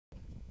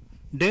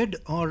dead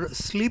or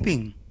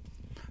sleeping.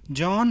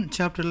 John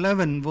chapter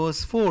 11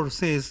 verse 4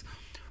 says,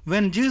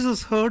 "When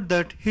Jesus heard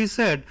that, he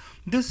said,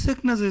 This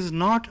sickness is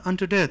not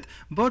unto death,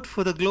 but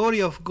for the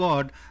glory of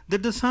God,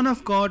 that the Son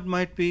of God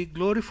might be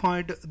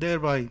glorified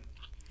thereby."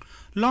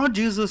 Lord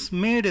Jesus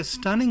made a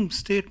stunning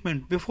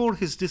statement before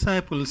his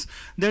disciples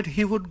that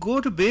he would go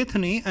to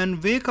Bethany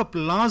and wake up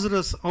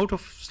Lazarus out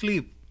of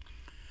sleep.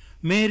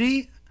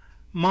 Mary,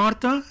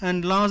 Martha,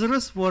 and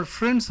Lazarus were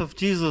friends of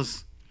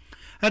Jesus.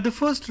 At the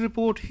first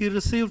report he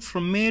received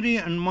from Mary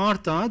and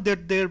Martha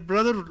that their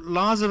brother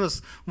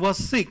Lazarus was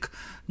sick,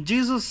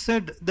 Jesus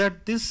said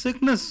that this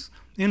sickness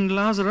in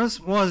Lazarus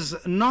was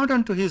not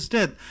unto his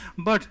death,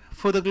 but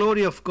for the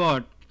glory of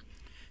God.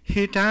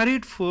 He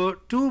tarried for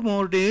 2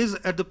 more days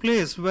at the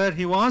place where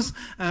he was,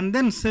 and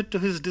then said to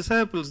his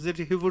disciples that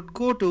he would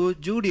go to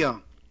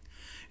Judea.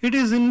 It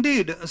is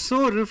indeed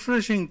so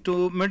refreshing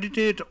to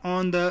meditate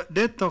on the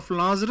death of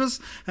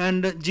Lazarus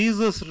and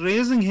Jesus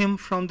raising him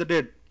from the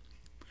dead.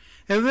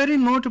 A very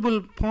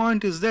notable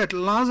point is that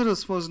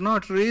Lazarus was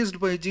not raised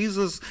by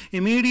Jesus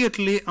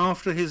immediately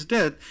after his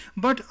death,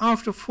 but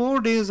after 4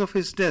 days of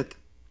his death.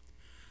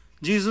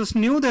 Jesus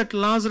knew that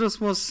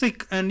Lazarus was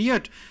sick, and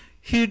yet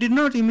he did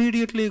not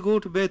immediately go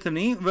to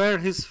Bethany, where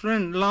his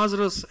friend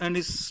Lazarus and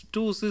his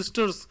 2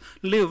 sisters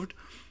lived.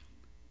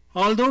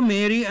 Although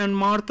Mary and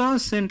Martha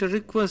sent a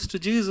request to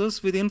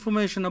Jesus with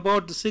information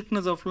about the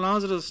sickness of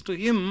Lazarus to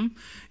him,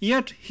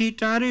 yet he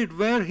tarried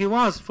where he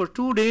was for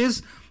 2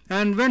 days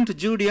and went to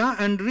Judea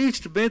and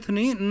reached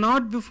Bethany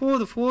not before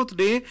the 4th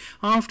day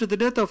after the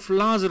death of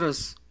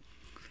Lazarus.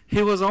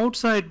 He was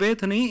outside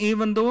Bethany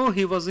even though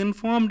he was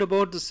informed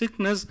about the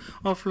sickness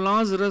of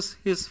Lazarus,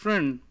 his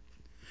friend.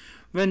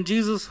 When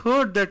Jesus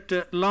heard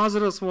that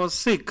Lazarus was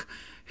sick,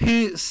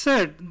 he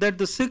said that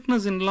the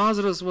sickness in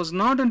Lazarus was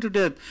not unto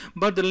death,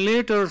 but the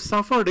later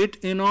suffered it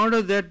in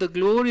order that the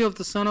glory of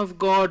the Son of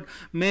God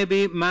may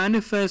be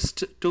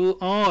manifest to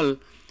all.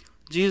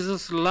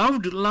 Jesus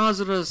loved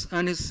Lazarus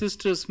and his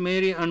sisters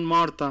Mary and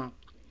Martha.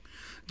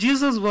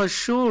 Jesus was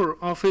sure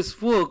of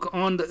his work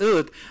on the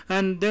earth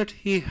and that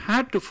he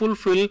had to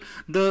fulfill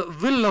the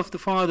will of the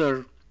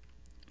Father.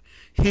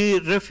 He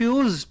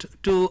refused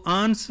to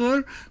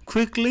answer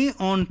quickly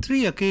on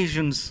 3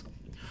 occasions.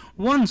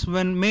 Once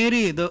when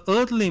Mary, the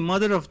earthly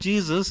mother of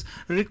Jesus,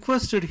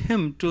 requested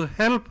him to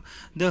help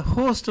the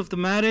host of the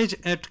marriage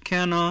at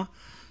Cana.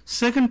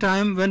 Second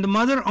time when the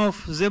mother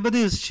of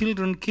Zebedee's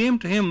children came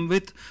to him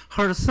with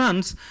her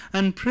sons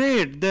and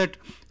prayed that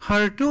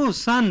her 2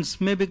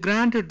 sons may be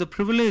granted the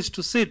privilege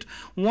to sit,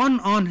 one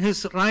on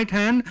his right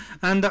hand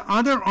and the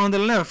other on the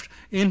left,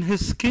 in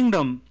his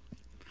kingdom.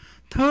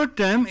 Third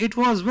time it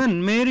was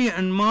when Mary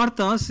and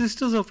Martha,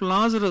 sisters of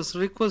Lazarus,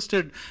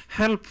 requested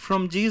help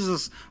from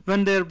Jesus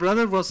when their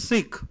brother was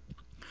sick.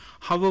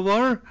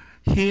 However,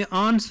 he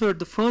answered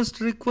the first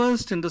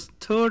request and the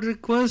third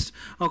request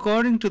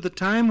according to the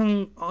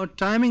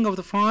timing of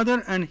the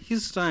Father and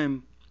his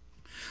time.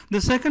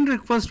 The second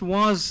request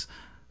was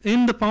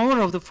in the power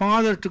of the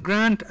Father to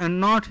grant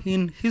and not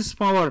in his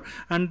power,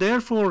 and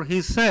therefore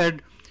he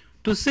said,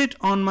 "To sit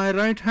on my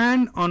right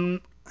hand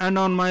and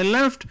on my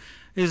left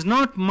is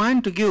not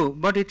mine to give,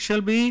 but it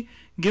shall be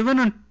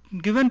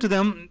given to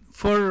them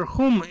for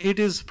whom it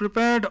is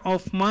prepared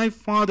of my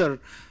Father."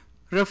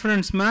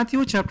 Reference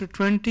Matthew chapter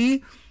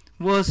 20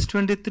 verse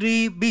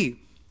 23b.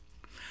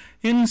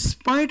 In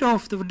spite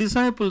of the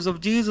disciples of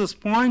Jesus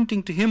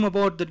pointing to him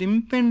about the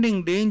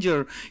impending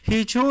danger,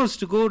 he chose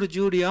to go to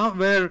Judea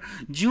where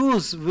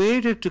Jews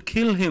waited to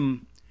kill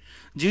him.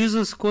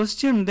 Jesus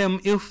questioned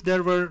them if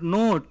there were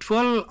no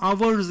 12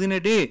 hours in a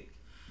day.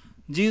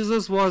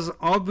 Jesus was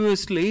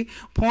obviously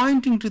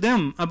pointing to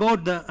them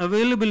about the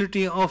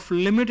availability of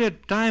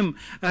limited time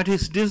at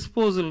his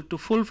disposal to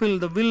fulfill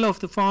the will of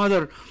the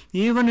Father,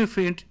 even if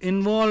it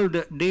involved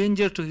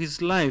danger to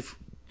his life.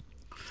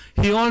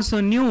 He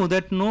also knew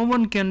that no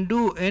one can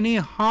do any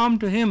harm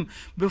to him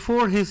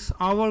before his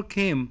hour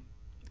came.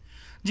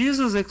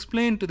 Jesus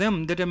explained to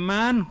them that a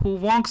man who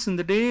walks in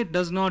the day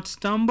does not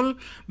stumble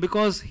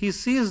because he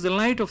sees the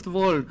light of the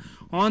world.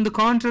 On the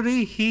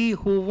contrary, he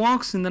who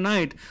walks in the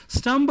night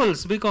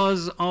stumbles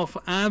because of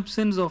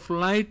absence of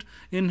light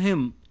in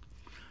him.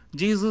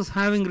 Jesus,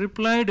 having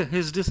replied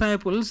his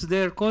disciples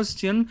their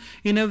question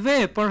in a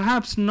way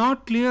perhaps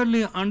not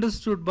clearly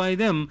understood by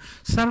them,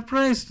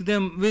 surprised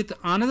them with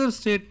another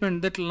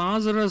statement that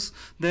Lazarus,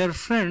 their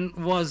friend,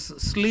 was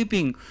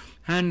sleeping,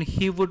 and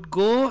he would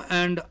go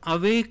and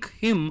awake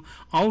him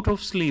out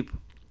of sleep.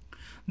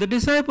 The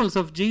disciples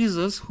of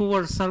Jesus, who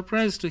were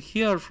surprised to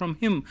hear from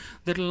him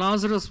that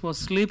Lazarus was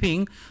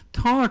sleeping,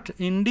 thought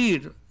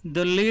indeed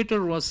the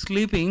latter was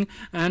sleeping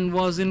and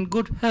was in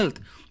good health.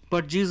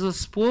 But Jesus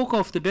spoke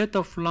of the death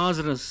of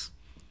Lazarus.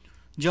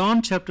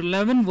 John chapter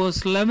 11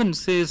 verse 11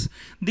 says,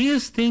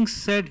 "These things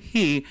said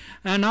he,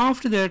 and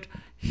after that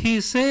he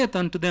saith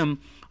unto them,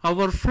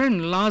 Our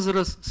friend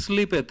Lazarus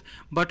sleepeth,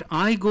 but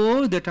I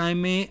go that I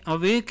may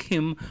awake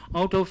him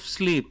out of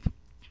sleep."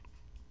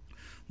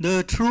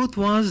 The truth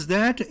was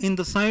that in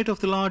the sight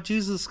of the Lord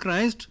Jesus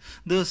Christ,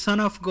 the Son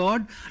of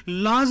God,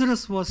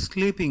 Lazarus was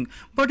sleeping,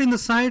 but in the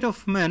sight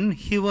of men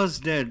he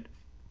was dead.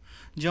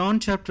 John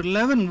chapter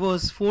 11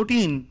 verse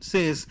 14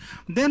 says,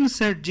 Then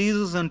said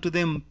Jesus unto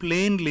them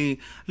plainly,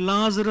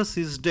 Lazarus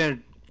is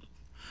dead.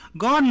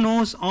 God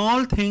knows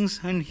all things,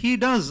 and he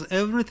does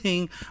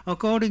everything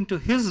according to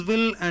his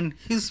will and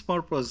his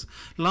purpose.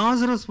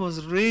 Lazarus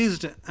was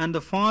raised, and the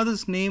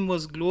Father's name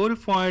was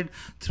glorified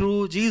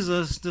through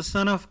Jesus, the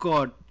Son of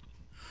God.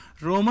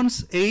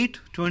 Romans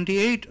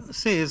 8:28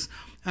 says,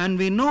 And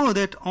we know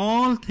that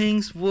all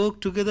things work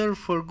together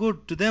for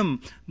good to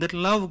them that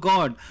love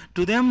God,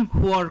 to them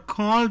who are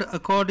called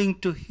according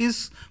to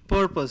his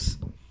purpose.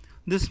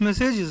 This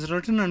message is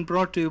written and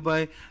brought to you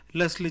by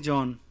Leslie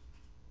John.